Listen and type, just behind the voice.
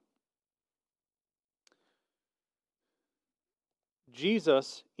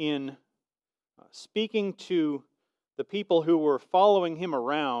Jesus, in speaking to the people who were following him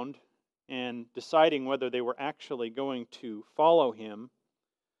around and deciding whether they were actually going to follow him,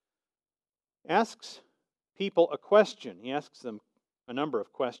 asks people a question. He asks them a number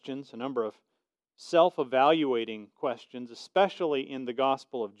of questions, a number of self-evaluating questions, especially in the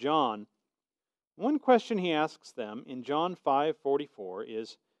Gospel of John. One question he asks them in John 5:44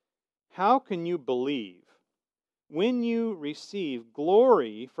 is, "How can you believe when you receive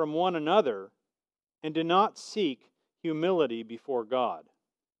glory from one another and do not seek humility before God?"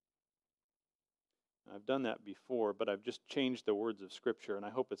 I've done that before, but I've just changed the words of Scripture, and I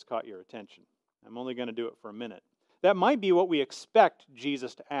hope it's caught your attention. I'm only going to do it for a minute. That might be what we expect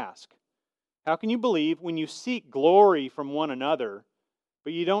Jesus to ask. How can you believe when you seek glory from one another,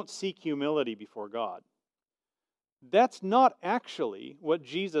 but you don't seek humility before God? That's not actually what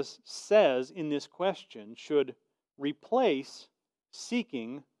Jesus says in this question should replace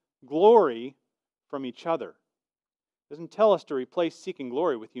seeking glory from each other. It doesn't tell us to replace seeking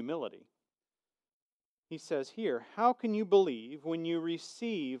glory with humility. He says here, how can you believe when you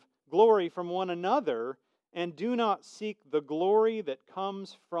receive glory from one another and do not seek the glory that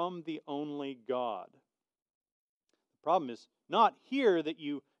comes from the only God? The problem is not here that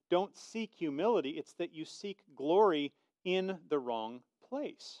you don't seek humility, it's that you seek glory in the wrong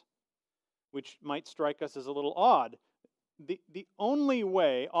place, which might strike us as a little odd. The only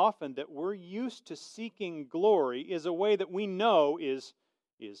way often that we're used to seeking glory is a way that we know is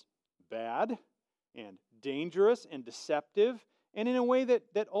bad and dangerous and deceptive, and in a way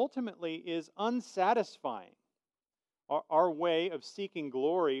that ultimately is unsatisfying. Our way of seeking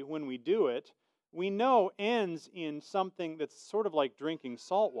glory when we do it, we know ends in something that's sort of like drinking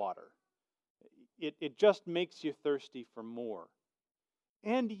salt water. It just makes you thirsty for more.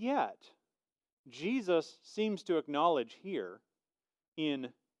 And yet, Jesus seems to acknowledge here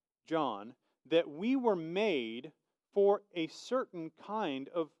in John that we were made for a certain kind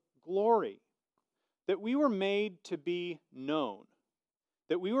of glory, that we were made to be known,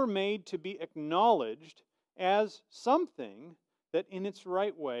 that we were made to be acknowledged as something that in its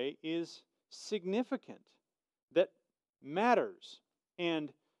right way is significant, that matters.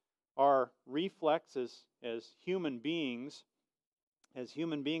 And our reflex as human beings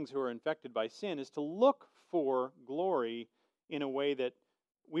who are infected by sin, is to look for glory in a way that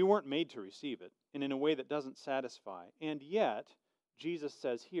we weren't made to receive it, and in a way that doesn't satisfy. And yet, Jesus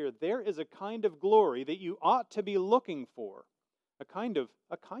says here, there is a kind of glory that you ought to be looking for, a kind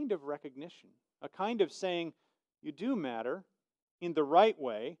of recognition, a kind of saying, you do matter in the right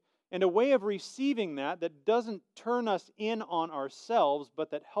way, and a way of receiving that doesn't turn us in on ourselves,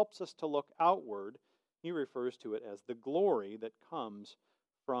 but that helps us to look outward. He refers to it as the glory that comes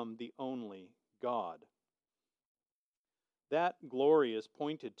from the only God. That glory is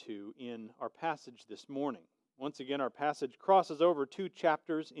pointed to in our passage this morning. Once again, our passage crosses over 2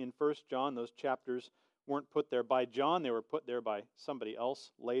 chapters in 1 John. Those chapters weren't put there by John, they were put there by somebody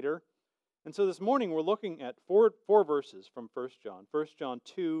else later. And so this morning we're looking at four verses from 1 John. 1 John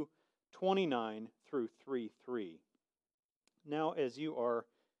 2:29 through 3:3. Now, as you are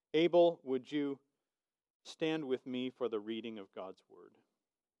able, would you stand with me for the reading of God's Word?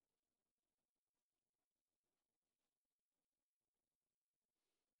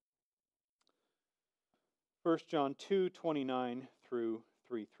 First John 2:29 through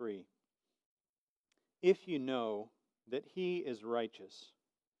 3:3. If you know that he is righteous,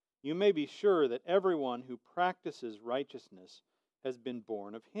 you may be sure that everyone who practices righteousness has been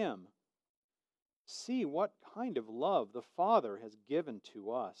born of him. See what kind of love the Father has given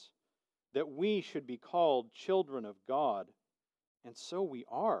to us, that we should be called children of God, and so we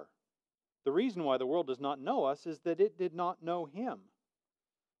are. The reason why the world does not know us is that it did not know him.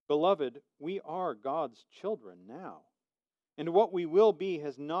 Beloved, we are God's children now, and what we will be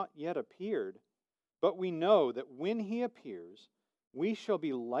has not yet appeared, but we know that when he appears, we shall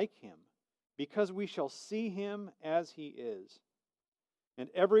be like him, because we shall see him as he is. And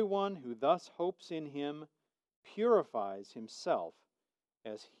everyone who thus hopes in him purifies himself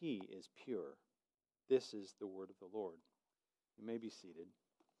as he is pure. This is the word of the Lord. You may be seated.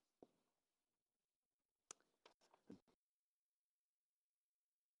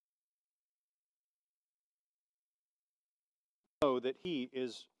 Know that he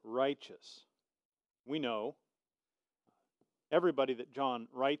is righteous. We know, everybody that John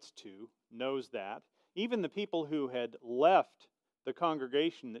writes to knows that. Even the people who had left the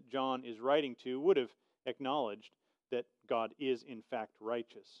congregation that John is writing to would have acknowledged that God is in fact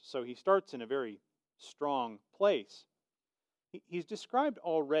righteous. So he starts in a very strong place. He's described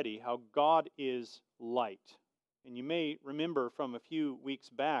already how God is light. And you may remember from a few weeks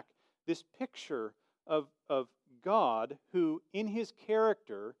back this picture of God who, in his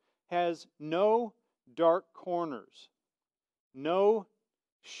character, has no dark corners, no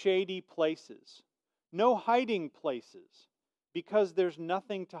shady places, no hiding places, because there's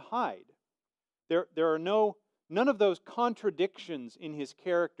nothing to hide. There are none of those contradictions in his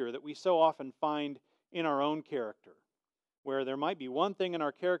character that we so often find in our own character, where there might be one thing in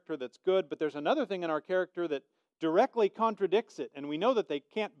our character that's good, but there's another thing in our character that directly contradicts it, and we know that they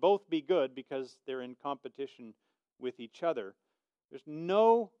can't both be good because they're in competition with each other. There's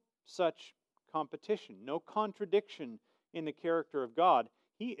no such competition, no contradiction in the character of God.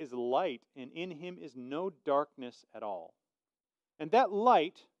 He is light, and in him is no darkness at all. And that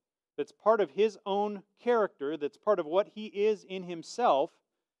light, that's part of his own character, that's part of what he is in himself,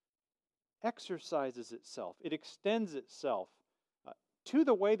 exercises itself. It extends itself to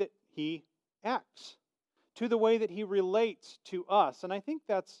the way that he acts, to the way that he relates to us. And I think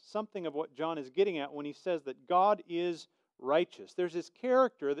that's something of what John is getting at when he says that God is righteous. There's this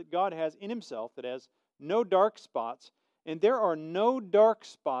character that God has in himself that has no dark spots, and there are no dark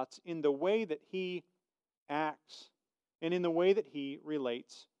spots in the way that he acts and in the way that he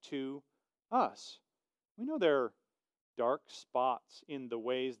relates to us. We know there are dark spots in the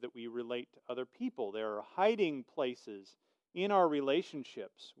ways that we relate to other people. There are hiding places in our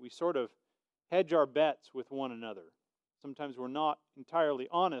relationships. We sort of hedge our bets with one another. Sometimes we're not entirely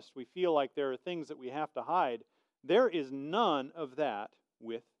honest. We feel like there are things that we have to hide. There is none of that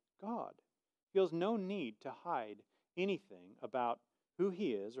with God. He feels no need to hide anything about who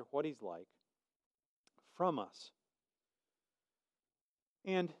he is or what he's like from us.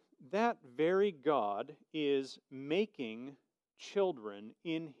 And that very God is making children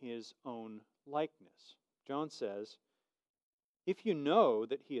in his own likeness. John says, if you know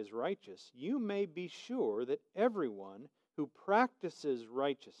that he is righteous, you may be sure that everyone who practices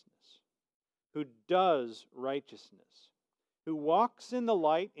righteousness, who does righteousness, who walks in the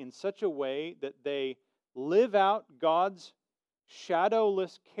light in such a way that they live out God's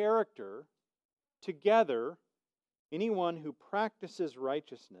shadowless character together, anyone who practices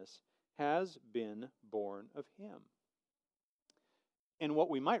righteousness has been born of him. And what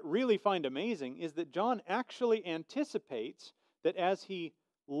we might really find amazing is that John actually anticipates that as he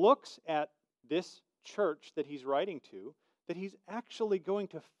looks at this church that he's writing to, that he's actually going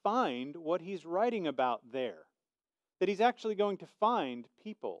to find what he's writing about there. That he's actually going to find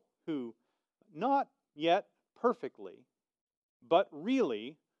people who, not yet perfectly, but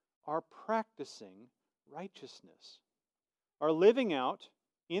really are practicing righteousness, are living out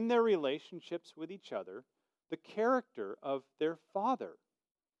in their relationships with each other the character of their Father.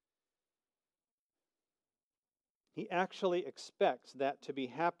 He actually expects that to be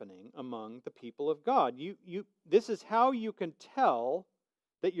happening among the people of God. This is how you can tell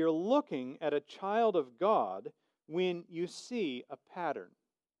that you're looking at a child of God when you see a pattern,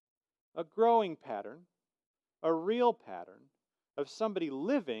 a growing pattern, a real pattern of somebody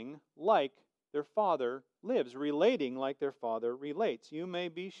living like their Father lives, relating like their Father relates. You may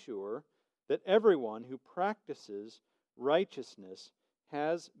be sure that everyone who practices righteousness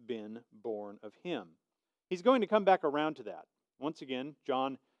has been born of him. He's going to come back around to that. Once again,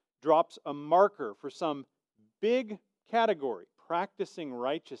 John drops a marker for some big category, practicing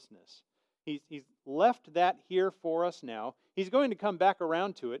righteousness. He's left that here for us now. He's going to come back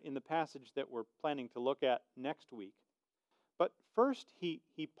around to it in the passage that we're planning to look at next week. But first, he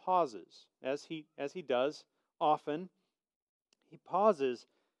pauses, as he does often. He pauses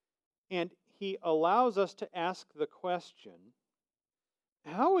and he allows us to ask the question,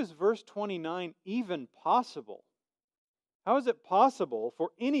 how is verse 29 even possible? How is it possible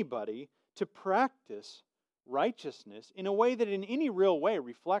for anybody to practice righteousness in a way that in any real way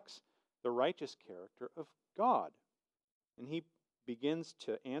reflects the righteous character of God? And he begins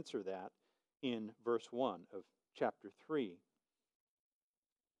to answer that in verse 1 of chapter 3.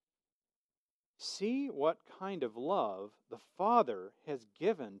 See what kind of love the Father has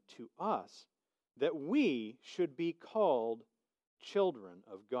given to us, that we should be called children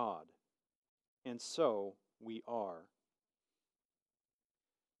of God. And so we are.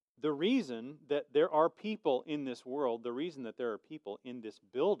 The reason that there are people in this world, the reason that there are people in this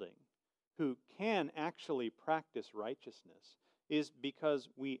building who can actually practice righteousness is because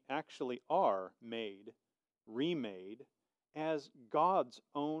we actually are made, remade, as God's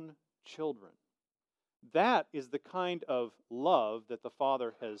own children. That is the kind of love that the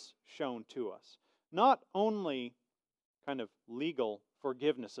Father has shown to us. Not only kind of legal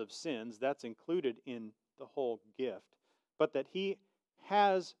forgiveness of sins, that's included in the whole gift, but that he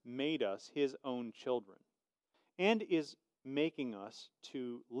has made us his own children. and is making us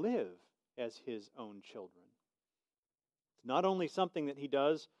to live as His own children. It's not only something that He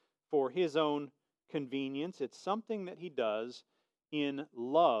does for His own convenience, it's something that He does in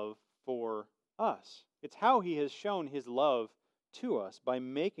love for us. It's how He has shown His love to us by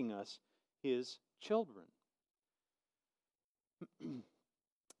making us His children.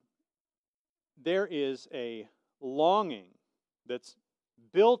 There is a longing that's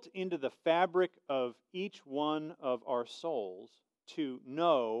built into the fabric of each one of our souls to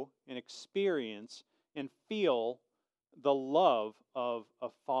know and experience and feel the love of a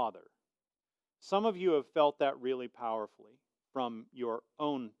father. Some of you have felt that really powerfully from your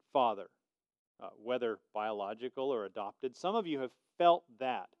own father, whether biological or adopted. Some of you have felt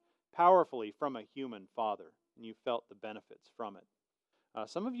that powerfully from a human father, and you felt the benefits from it.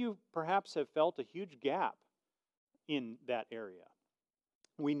 Some of you perhaps have felt a huge gap in that area.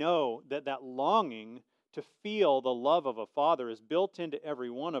 We know that that longing to feel the love of a father is built into every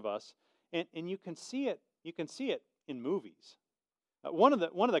one of us, and you can see it. You can see it in movies. One of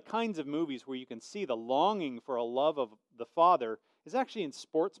the kinds of movies where you can see the longing for a love of the father is actually in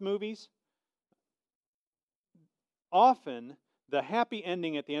sports movies. Often, the happy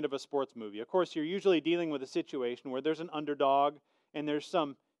ending at the end of a sports movie. Of course, you're usually dealing with a situation where there's an underdog and there's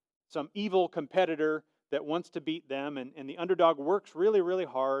some evil competitor that wants to beat them, and the underdog works really, really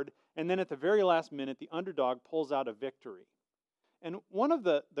hard, and then at the very last minute, the underdog pulls out a victory. And one of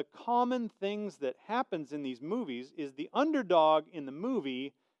the common things that happens in these movies is the underdog in the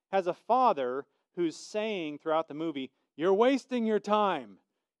movie has a father who's saying throughout the movie, "You're wasting your time.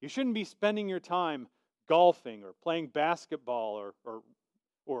 You shouldn't be spending your time golfing or playing basketball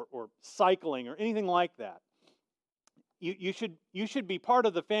or cycling or anything like that. You should be part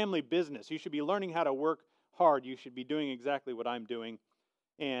of the family business. You should be learning how to work hard. You should be doing exactly what I'm doing."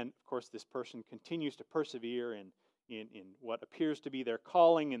 And of course, this person continues to persevere in what appears to be their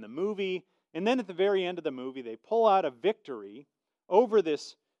calling in the movie. And then at the very end of the movie, they pull out a victory over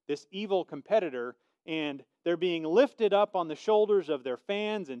this evil competitor, and they're being lifted up on the shoulders of their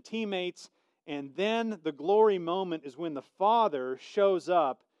fans and teammates. And then the glory moment is when the father shows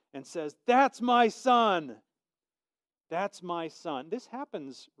up and says, "That's my son. That's my son." This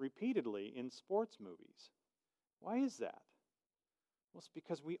happens repeatedly in sports movies. Why is that? Well, it's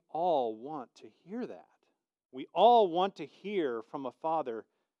because we all want to hear that. We all want to hear from a father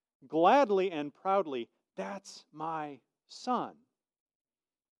gladly and proudly, "That's my son."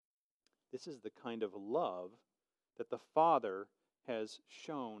 This is the kind of love that the Father has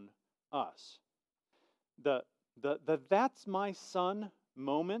shown us. The "that's my son"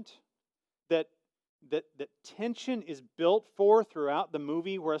 moment that tension is built for throughout the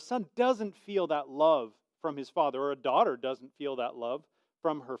movie, where a son doesn't feel that love from his father, or a daughter doesn't feel that love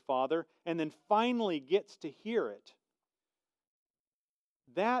from her father, and then finally gets to hear it.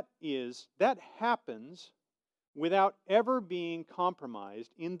 That happens without ever being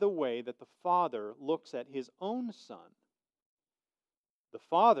compromised in the way that the Father looks at His own Son. The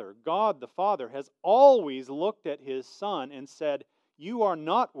Father, God the Father, has always looked at His Son and said, "You are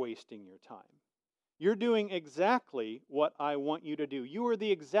not wasting your time. You're doing exactly what I want you to do. You are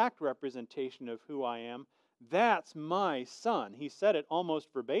the exact representation of who I am. That's my Son." He said it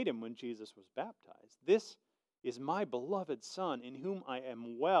almost verbatim when Jesus was baptized. "This is my beloved Son, in whom I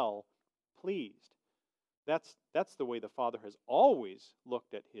am well pleased." That's the way the Father has always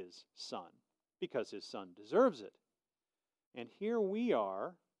looked at His Son, because His Son deserves it. And here we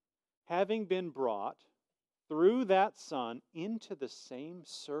are, having been brought through that Son into the same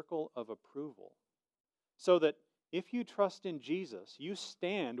circle of approval, so that if you trust in Jesus, you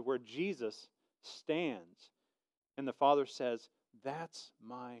stand where Jesus stands. And the Father says, "That's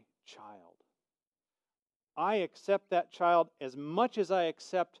my child. I accept that child as much as I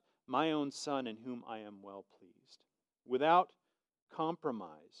accept my own Son, in whom I am well pleased," without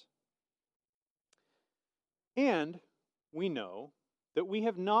compromise. And we know that we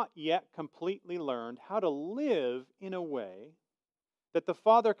have not yet completely learned how to live in a way that the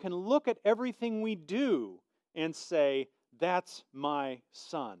Father can look at everything we do and say, "That's my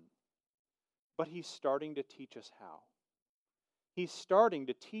Son." But He's starting to teach us how. He's starting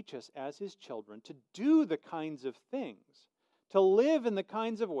to teach us as His children to do the kinds of things, to live in the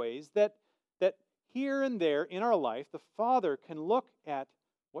kinds of ways that here and there in our life, the Father can look at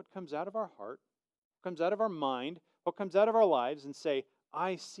what comes out of our heart, what comes out of our mind, what comes out of our lives, and say,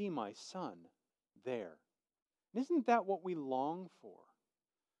 "I see my Son there." And isn't that what we long for?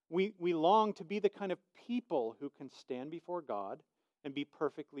 We long to be the kind of people who can stand before God and be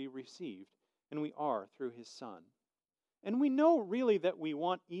perfectly received. And we are through His Son. And we know really that we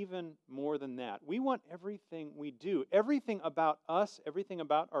want even more than that. We want everything we do, everything about us, everything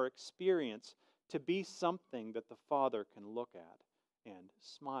about our experience to be something that the Father can look at and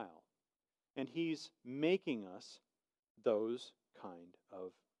smile. And He's making us those kind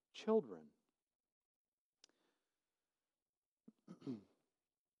of children.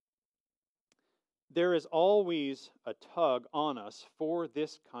 There is always a tug on us for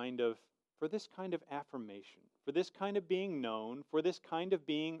this kind of affirmation, for this kind of being known, for this kind of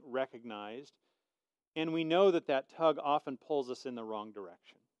being recognized. And we know that that tug often pulls us in the wrong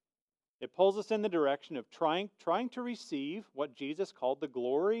direction. It pulls us in the direction of trying to receive what Jesus called the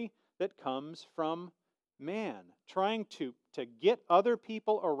glory that comes from man, trying to get other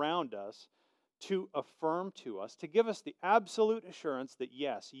people around us to affirm to us, to give us the absolute assurance that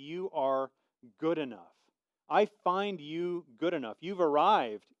yes, you are good enough. I find you good enough. You've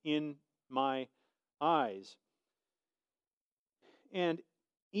arrived in my eyes. And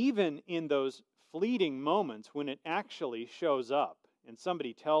even in those fleeting moments when it actually shows up and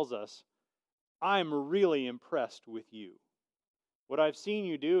somebody tells us, I'm really impressed with you. What I've seen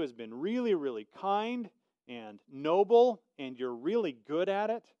you do has been really, really kind and noble, and you're really good at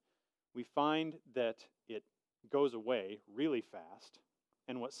it. We find that it goes away really fast.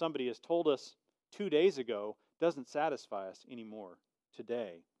 And what somebody has told us 2 days ago doesn't satisfy us anymore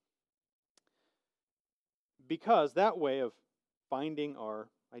today. Because that way of finding our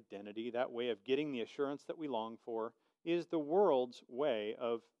identity, that way of getting the assurance that we long for, is the world's way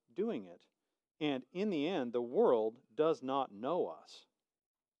of doing it. And in the end, the world does not know us.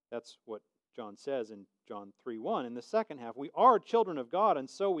 That's what John says in John 3:1. In the second half, we are children of God, and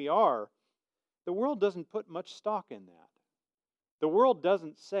so we are. The world doesn't put much stock in that. The world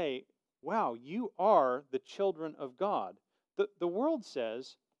doesn't say, wow, you are the children of God. The world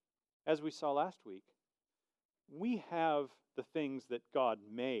says, as we saw last week, we have the things that God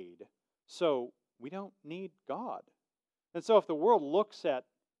made, so we don't need God. And so if the world looks at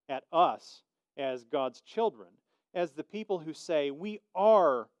us as God's children, as the people who say we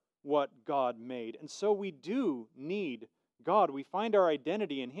are what God made, and so we do need God, we find our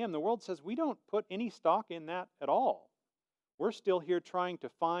identity in Him, the world says we don't put any stock in that at all. We're still here trying to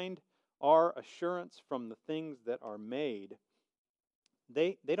find our assurance from the things that are made.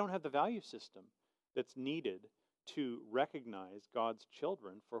 They don't have the value system that's needed to recognize God's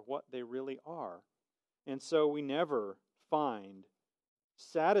children for what they really are. And so we never find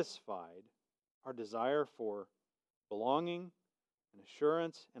satisfied our desire for belonging and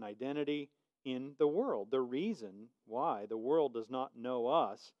assurance and identity in the world. The reason why the world does not know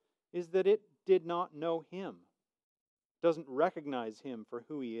us is that it did not know Him, doesn't recognize Him for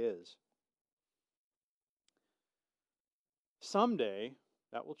who He is. Someday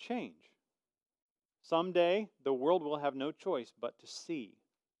that will change. Someday the world will have no choice but to see.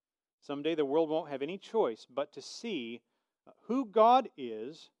 Someday the world won't have any choice but to see who God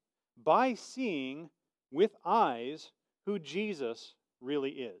is by seeing with eyes who Jesus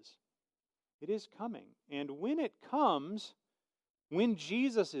really is. It is coming. And when it comes, when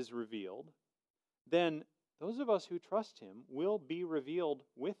Jesus is revealed, then those of us who trust Him will be revealed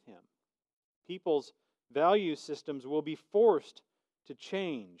with Him. People's value systems will be forced to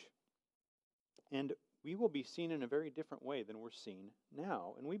change. And we will be seen in a very different way than we're seen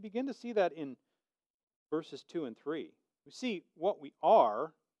now. And we begin to see that in verses 2 and 3. We see what we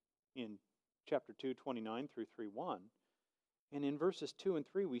are in chapter 2, 29 through 3:1. And in verses 2 and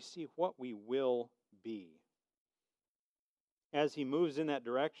 3, we see what we will be. As he moves in that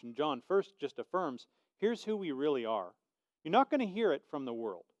direction, John first just affirms, here's who we really are. You're not going to hear it from the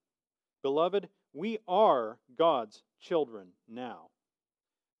world. Beloved, we are God's children now.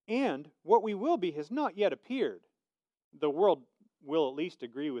 And what we will be has not yet appeared. The world will at least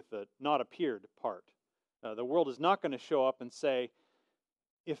agree with the not appeared part. The world is not going to show up and say,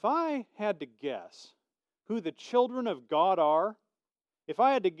 if I had to guess who the children of God are, if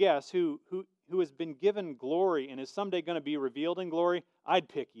I had to guess who has been given glory and is someday going to be revealed in glory, I'd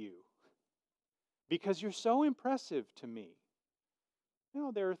pick you. Because you're so impressive to me. You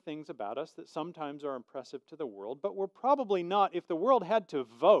know, there are things about us that sometimes are impressive to the world, but we're probably not, if the world had to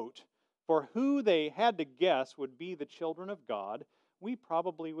vote for who they had to guess would be the children of God, we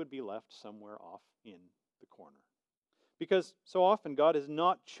probably would be left somewhere off in the corner. Because so often God has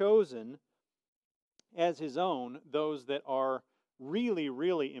not chosen as His own those that are really,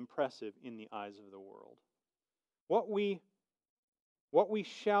 really impressive in the eyes of the world. What we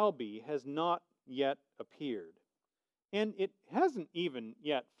shall be has not yet appeared. And it hasn't even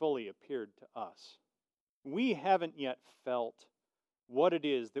yet fully appeared to us. We haven't yet felt what it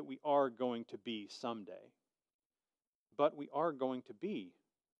is that we are going to be someday. but we are going to be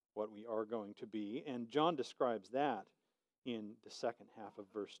what we are going to be. And John describes that in the second half of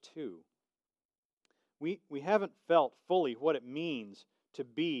verse 2. We haven't felt fully what it means to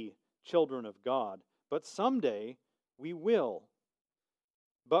be children of God, but someday we will.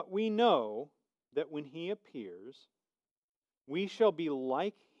 But we know that when He appears, we shall be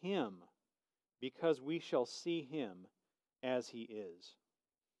like Him, because we shall see Him as He is.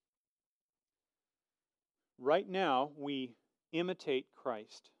 Right now, we imitate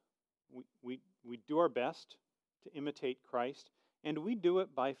Christ. We do our best to imitate Christ, and we do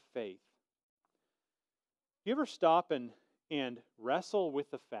it by faith. You ever stop and wrestle with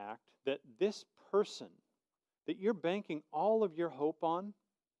the fact that this person that you're banking all of your hope on,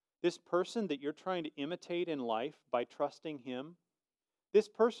 this person that you're trying to imitate in life by trusting Him, this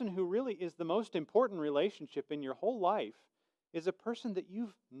person who really is the most important relationship in your whole life, is a person that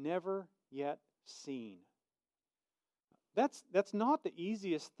you've never yet seen? That's not the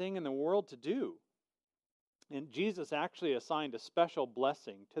easiest thing in the world to do. And Jesus actually assigned a special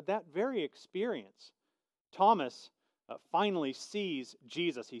blessing to that very experience. Thomas finally sees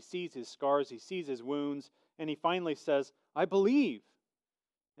Jesus. He sees His scars, he sees His wounds, and he finally says, "I believe."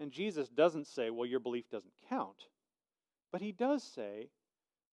 And Jesus doesn't say, "Well, your belief doesn't count." But He does say,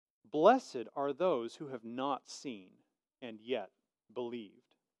 "Blessed are those who have not seen and yet believed."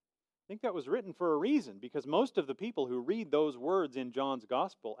 I think that was written for a reason, because most of the people who read those words in John's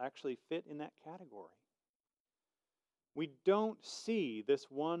Gospel actually fit in that category. We don't see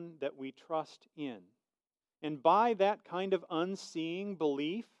this one that we trust in. And by that kind of unseeing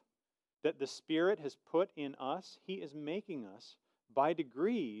belief that the Spirit has put in us, He is making us, by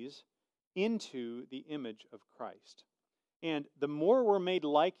degrees, into the image of Christ. And the more we're made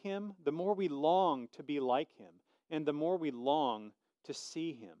like Him, the more we long to be like Him, and the more we long to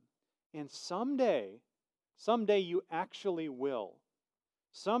see Him. And someday you actually will.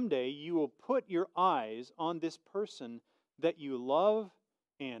 Someday you will put your eyes on this person that you love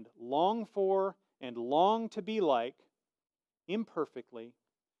and long for and long to be like, imperfectly,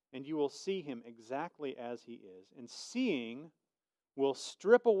 and you will see Him exactly as He is. And seeing will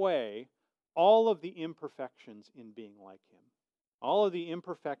strip away all of the imperfections in being like Him, all of the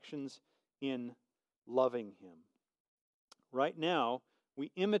imperfections in loving Him. Right now,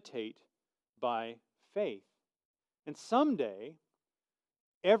 we imitate by faith. And someday,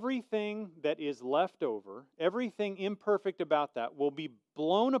 everything that is left over, everything imperfect about that, will be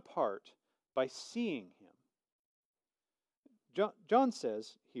blown apart by seeing Him. John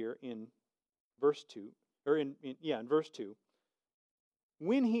says here in verse 2, in verse 2,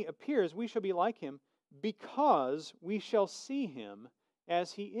 when He appears, we shall be like Him, because we shall see Him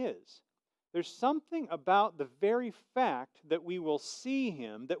as He is. There's something about the very fact that we will see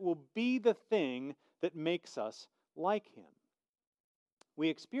Him that will be the thing that makes us like Him. We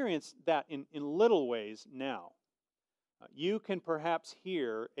experience that in little ways now. You can perhaps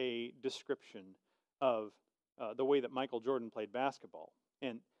hear a description of the way that Michael Jordan played basketball.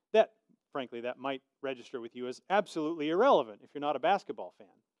 And that, frankly, that might register with you as absolutely irrelevant if you're not a basketball fan.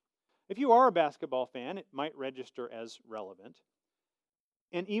 If you are a basketball fan, it might register as relevant.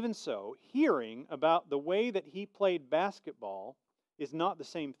 And even so, hearing about the way that he played basketball is not the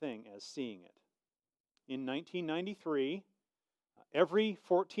same thing as seeing it. In 1993, every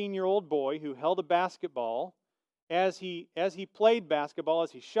 14-year-old boy who held a basketball, as he played basketball,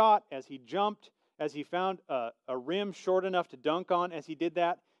 as he shot, as he jumped, as he found a rim short enough to dunk on, as he did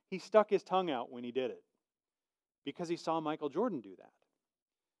that, he stuck his tongue out when he did it, because he saw Michael Jordan do that.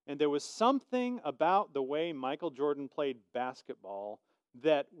 And there was something about the way Michael Jordan played basketball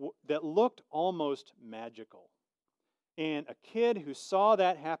that looked almost magical. And a kid who saw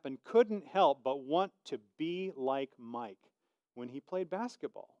that happen couldn't help but want to be like Mike when he played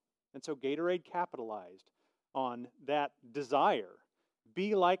basketball. And so Gatorade capitalized on that desire.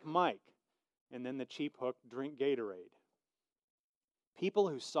 Be like Mike. And then the cheap hook, drink Gatorade. People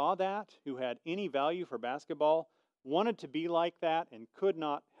who saw that, who had any value for basketball, wanted to be like that and could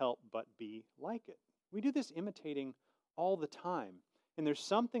not help but be like it. We do this imitating all the time. And there's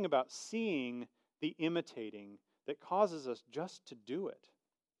something about seeing the imitating that causes us just to do it.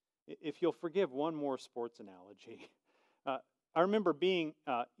 If you'll forgive one more sports analogy. I remember being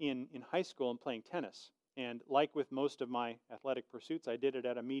in high school and playing tennis. And like with most of my athletic pursuits, I did it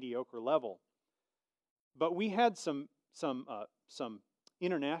at a mediocre level. But we had some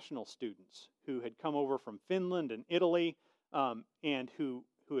international students who had come over from Finland and Italy and who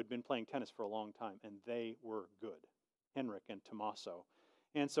had been playing tennis for a long time, and they were good. Henrik and Tommaso.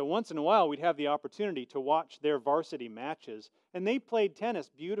 And so once in a while, we'd have the opportunity to watch their varsity matches, and they played tennis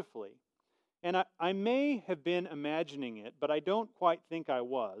beautifully. And I may have been imagining it, but I don't quite think I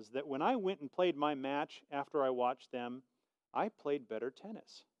was, that when I went and played my match after I watched them, I played better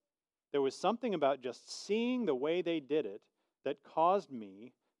tennis. There was something about just seeing the way they did it that caused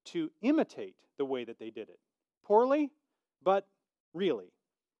me to imitate the way that they did it. Poorly, but really.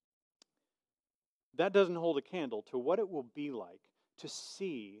 That doesn't hold a candle to what it will be like to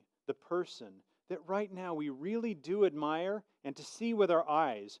see the person that right now we really do admire, and to see with our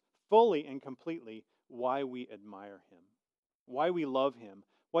eyes fully and completely why we admire him, why we love him,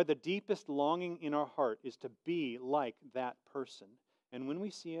 why the deepest longing in our heart is to be like that person. And when we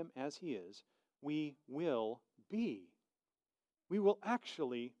see him as he is, we will be. We will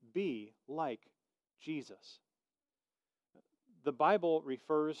actually be like Jesus. The Bible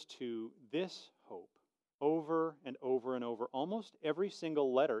refers to this hope over and over and over. Almost every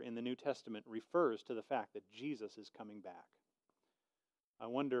single letter in the New Testament refers to the fact that Jesus is coming back. I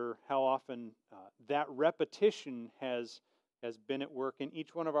wonder how often that repetition has been at work in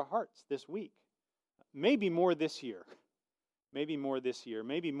each one of our hearts this week. Maybe more this year. Maybe more this year.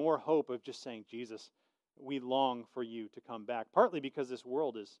 Maybe more hope of just saying, Jesus, we long for you to come back. Partly because this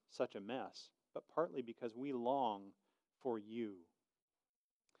world is such a mess, but partly because we long for you.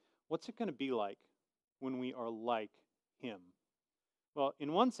 What's it going to be like when we are like him? Well,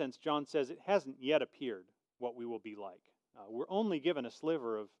 in one sense, John says it hasn't yet appeared what we will be like. We're only given a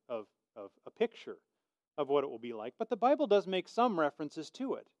sliver of a picture of what it will be like, but the Bible does make some references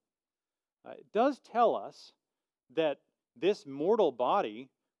to it. It does tell us that this mortal body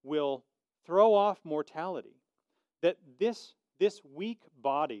will throw off mortality, that this weak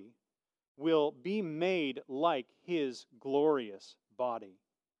body will be made like his glorious body.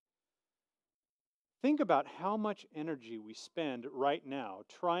 Think about how much energy we spend right now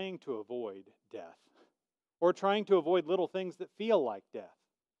trying to avoid death, or trying to avoid little things that feel like death.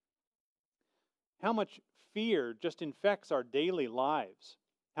 How much fear just infects our daily lives.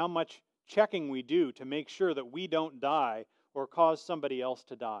 How much checking we do to make sure that we don't die or cause somebody else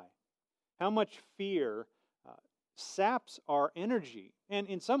to die. How much fear saps our energy. And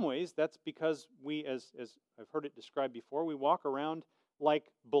in some ways, that's because we, as I've heard it described before, we walk around like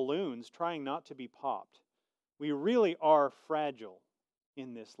balloons trying not to be popped. We really are fragile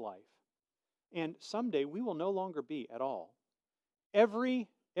in this life. And someday we will no longer be at all. Every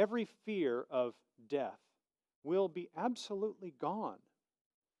fear of death will be absolutely gone.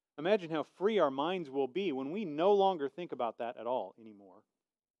 Imagine how free our minds will be when we no longer think about that at all anymore.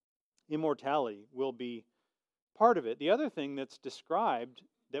 Immortality will be part of it. The other thing that's described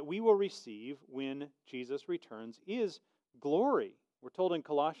that we will receive when Jesus returns is glory. We're told in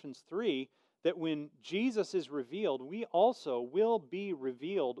Colossians 3 that when Jesus is revealed, we also will be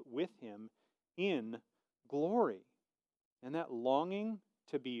revealed with him in glory. And that longing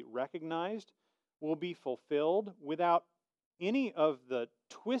to be recognized will be fulfilled without any of the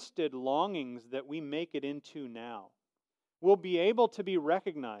twisted longings that we make it into now. We'll be able to be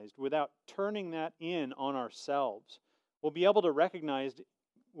recognized without turning that in on ourselves. We'll be able to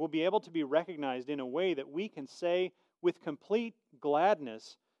be recognized in a way that we can say with complete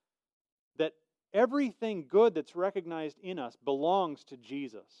gladness that everything good that's recognized in us belongs to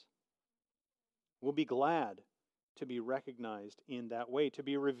Jesus. We'll be glad to be recognized in that way, to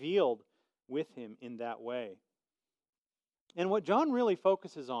be revealed with him in that way. And what John really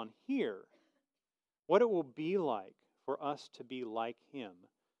focuses on here, what it will be like for us to be like him,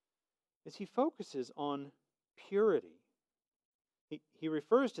 is he focuses on purity. He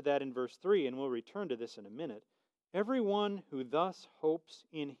refers to that in verse 3, and we'll return to this in a minute. Everyone who thus hopes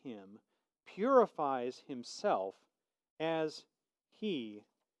in him purifies himself as he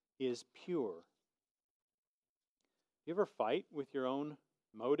is pure. You ever fight with your own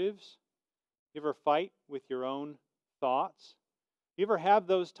motives? You ever fight with your own thoughts? You ever have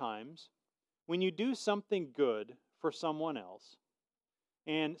those times when you do something good for someone else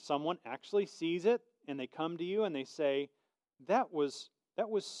and someone actually sees it and they come to you and they say, that was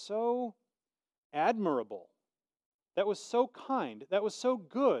so admirable. That was so kind. That was so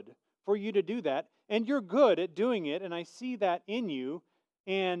good for you to do that. And you're good at doing it, and I see that in you,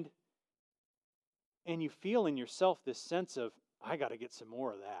 and you feel in yourself this sense of, I got to get some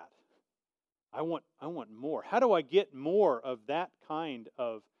more of that. I want more. How do I get more of that kind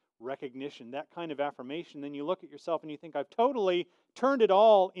of recognition, that kind of affirmation? Then you look at yourself and you think, I've totally turned it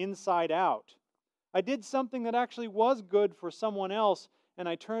all inside out. I did something that actually was good for someone else, and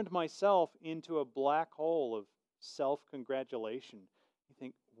I turned myself into a black hole of self-congratulation. You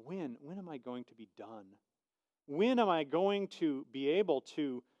think, when am I going to be done? When am I going to be able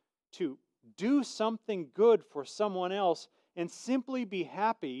to do something good for someone else and simply be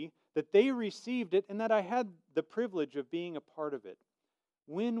happy that they received it and that I had the privilege of being a part of it.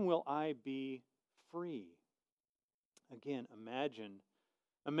 When will I be free? Again,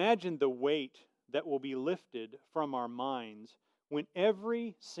 imagine the weight that will be lifted from our minds when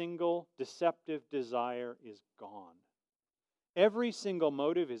every single deceptive desire is gone. Every single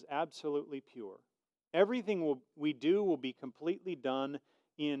motive is absolutely pure. Everything we do will be completely done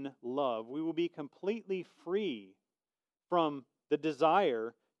in love. We will be completely free from the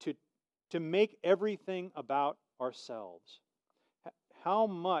desire to make everything about ourselves. How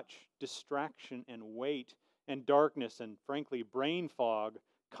much distraction and weight and darkness and, frankly, brain fog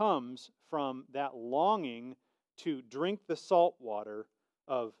comes from that longing to drink the salt water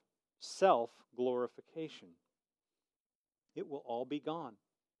of self-glorification. It will all be gone.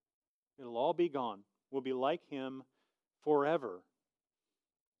 It'll all be gone. We'll be like Him forever.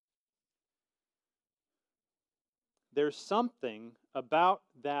 There's something about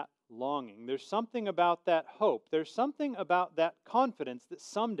that longing. There's something about that hope. There's something about that confidence that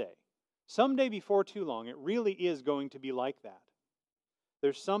someday before too long, it really is going to be like that.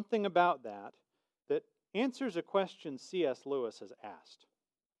 There's something about that that answers a question C.S. Lewis has asked.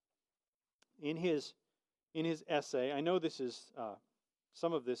 In his essay, I know this is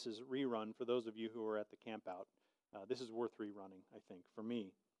some of this is rerun for those of you who are at the campout. This is worth rerunning, I think, for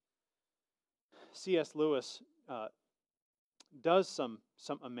me. C.S. Lewis does some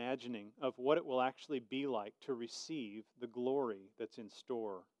imagining of what it will actually be like to receive the glory that's in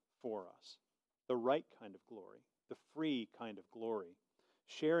store for us. The right kind of glory, the free kind of glory,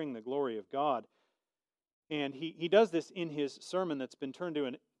 sharing the glory of God. And he does this in his sermon that's been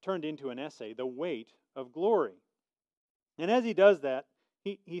turned into an essay, The Weight of Glory. And as he does that,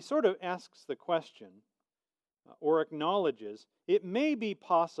 he sort of asks the question, or acknowledges, it may be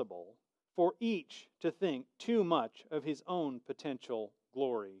possible for each to think too much of his own potential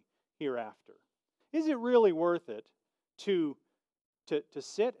glory hereafter. Is it really worth it to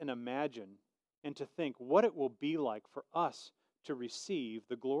sit and imagine and to think what it will be like for us to receive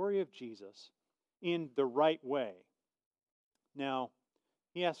the glory of Jesus in the right way? Now,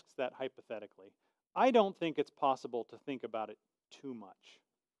 he asks that hypothetically. I don't think it's possible to think about it too much.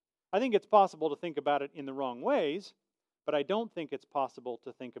 I think it's possible to think about it in the wrong ways, but I don't think it's possible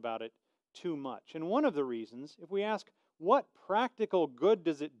to think about it too much. And one of the reasons, if we ask, what practical good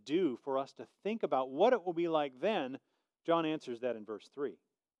does it do for us to think about what it will be like then, John answers that in verse 3.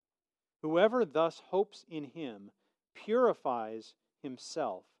 Whoever thus hopes in Him purifies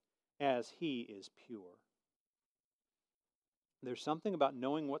himself as He is pure. There's something about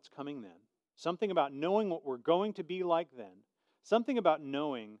knowing what's coming then, something about knowing what we're going to be like then, something about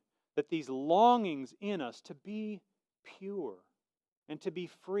knowing that these longings in us to be pure and to be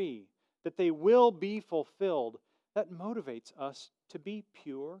free, that they will be fulfilled, that motivates us to be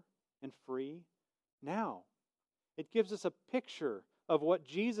pure and free now. It gives us a picture of what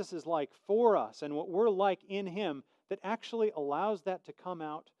Jesus is like for us and what we're like in Him that actually allows that to come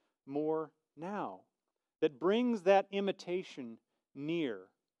out more now, that brings that imitation near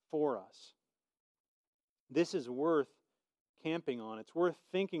for us. This is worth camping on. It's worth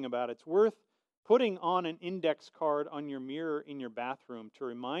thinking about. It's worth putting on an index card on your mirror in your bathroom to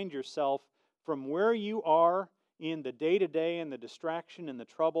remind yourself from where you are in the day-to-day and the distraction and the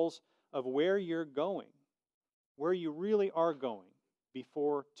troubles of where you're going, where you really are going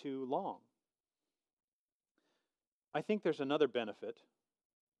before too long. I think there's another benefit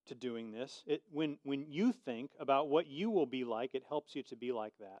to doing this. When you think about what you will be like, it helps you to be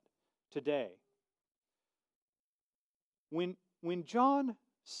like that today. When John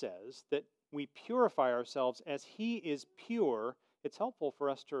says that we purify ourselves as He is pure, it's helpful for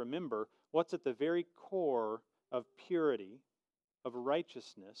us to remember what's at the very core of purity, of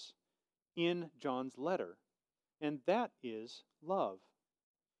righteousness in John's letter, and that is love.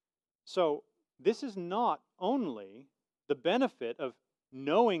 So this is not only the benefit of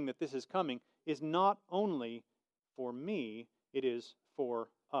knowing that this is coming, is not only for me, it is for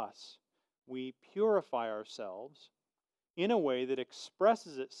us. We purify ourselves in a way that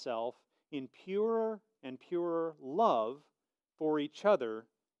expresses itself in purer and purer love for each other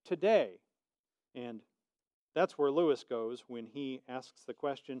today. And that's where Lewis goes when he asks the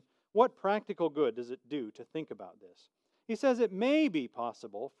question, what practical good does it do to think about this? He says it may be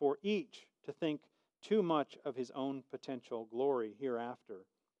possible for each to think too much of his own potential glory hereafter.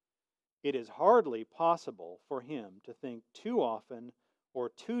 It is hardly possible for him to think too often or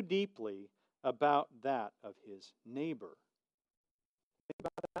too deeply about that of his neighbor. Think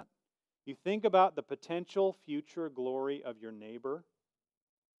about that. You think about the potential future glory of your neighbor.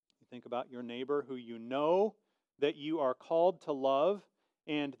 You think about your neighbor who you know that you are called to love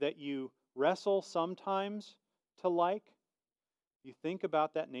and that you wrestle sometimes to like? You think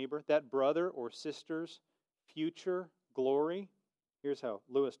about that neighbor, that brother or sister's future glory. Here's how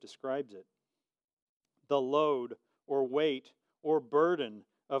Lewis describes it: the load or weight or burden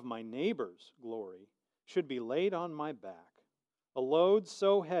of my neighbor's glory should be laid on my back, a load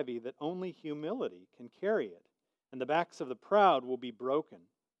so heavy that only humility can carry it, and the backs of the proud will be broken.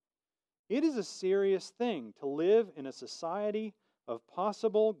 It is a serious thing to live in a society of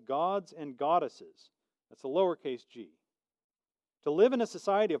possible gods and goddesses. That's a lowercase g. To live in a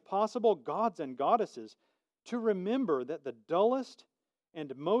society of possible gods and goddesses, to remember that the dullest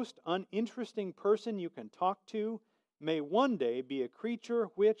and most uninteresting person you can talk to may one day be a creature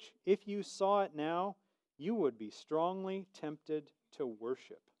which, if you saw it now, you would be strongly tempted to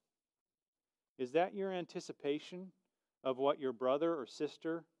worship. Is that your anticipation of what your brother or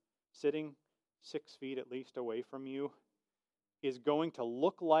sister, sitting 6 feet at least away from you, is going to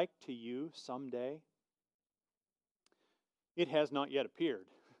look like to you someday? It has not yet appeared.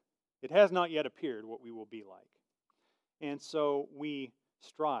 It has not yet appeared what we will be like. And so we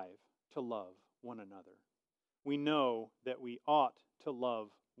strive to love one another. We know that we ought to love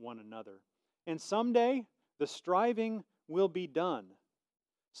one another. And someday the striving will be done.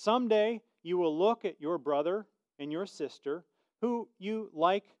 Someday you will look at your brother and your sister who you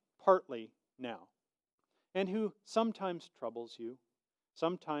like partly now, and who sometimes troubles you,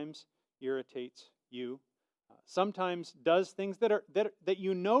 sometimes irritates you, sometimes does things that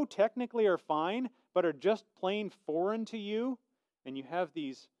you know technically are fine, but are just plain foreign to you, and you have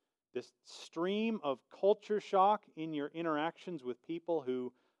this stream of culture shock in your interactions with people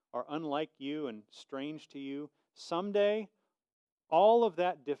who are unlike you and strange to you. Someday, all of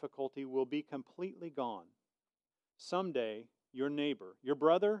that difficulty will be completely gone. Someday, your neighbor, your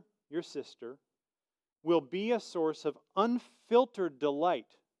brother, your sister, will be a source of unfiltered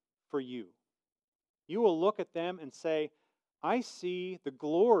delight for you. You will look at them and say, I see the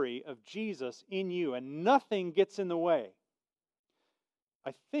glory of Jesus in you, and nothing gets in the way.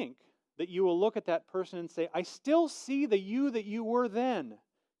 I think that you will look at that person and say, I still see the you that you were then,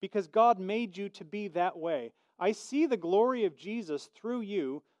 because God made you to be that way. I see the glory of Jesus through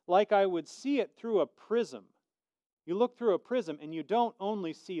you like I would see it through a prism. You look through a prism and you don't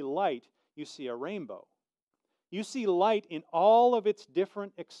only see light, you see a rainbow. You see light in all of its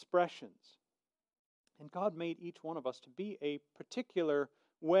different expressions. And God made each one of us to be a particular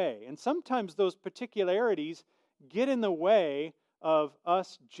way. And sometimes those particularities get in the way of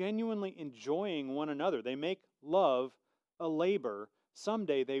us genuinely enjoying one another. They make love a labor.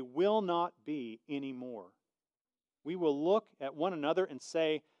 Someday they will not be anymore. We will look at one another and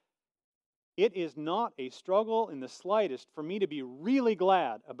say, it is not a struggle in the slightest for me to be really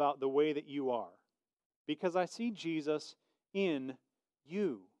glad about the way that you are, because I see Jesus in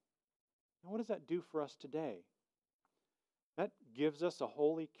you. Now, what does that do for us today? That gives us a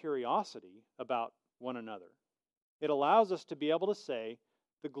holy curiosity about one another. It allows us to be able to say,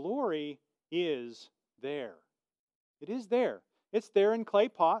 the glory is there. It is there. It's there in clay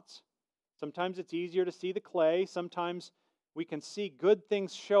pots. Sometimes it's easier to see the clay. Sometimes we can see good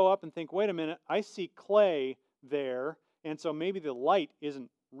things show up and think, wait a minute, I see clay there, and so maybe the light isn't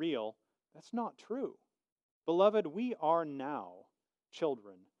real. That's not true. Beloved, we are now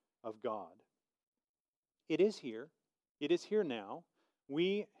children of God. It is here. It is here now.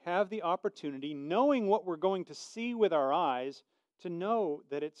 We have the opportunity, knowing what we're going to see with our eyes, to know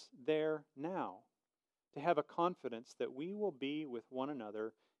that it's there now. To have a confidence that we will be with one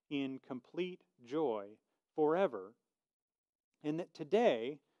another in complete joy forever. And that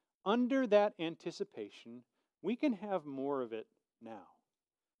today, under that anticipation, we can have more of it now.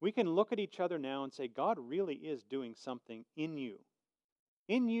 We can look at each other now and say, God really is doing something in you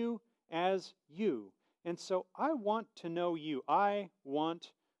as you. And so I want to know you. I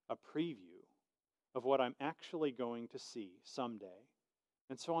want a preview of what I'm actually going to see someday.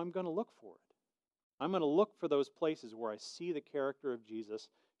 And so I'm going to look for it. I'm going to look for those places where I see the character of Jesus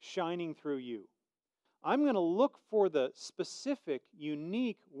shining through you. I'm going to look for the specific,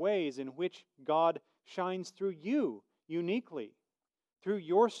 unique ways in which God shines through you uniquely, through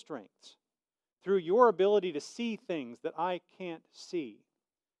your strengths, through your ability to see things that I can't see,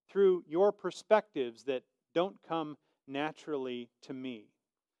 through your perspectives that don't come naturally to me.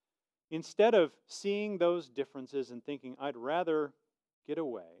 Instead of seeing those differences and thinking, I'd rather get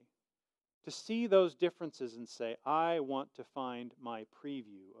away, to see those differences and say, I want to find my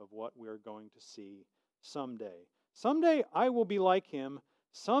preview of what we're going to see someday. Someday I will be like him.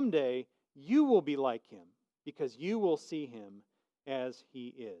 Someday you will be like him, because you will see him as he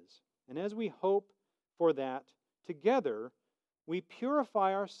is. And as we hope for that together, we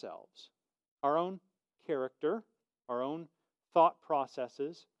purify ourselves, our own character, our own thought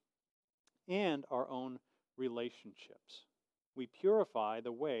processes, and our own relationships. We purify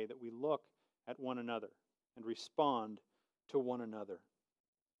the way that we look at one another and respond to one another.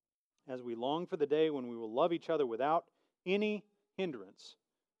 As we long for the day when we will love each other without any hindrance,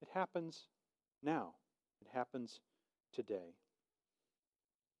 it happens now. It happens today.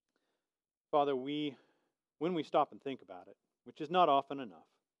 Father, when we stop and think about it, which is not often enough,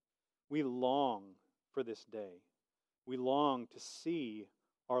 we long for this day. We long to see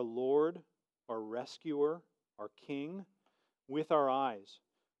our Lord, our rescuer, our King with our eyes.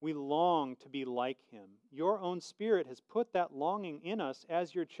 We long to be like him. Your own Spirit has put that longing in us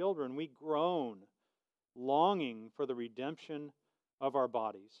as your children. We groan, longing for the redemption of our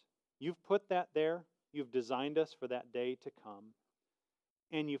bodies. You've put that there. You've designed us for that day to come.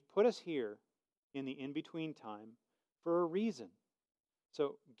 And you've put us here in the in-between time for a reason.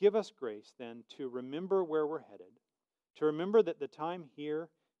 So give us grace then to remember where we're headed, to remember that the time here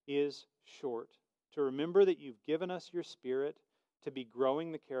is short, to remember that you've given us your Spirit to be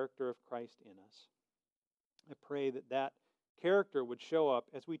growing the character of Christ in us. I pray that that character would show up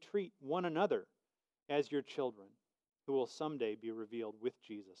as we treat one another as your children, who will someday be revealed with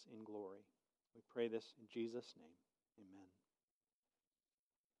Jesus in glory. We pray this in Jesus' name. Amen.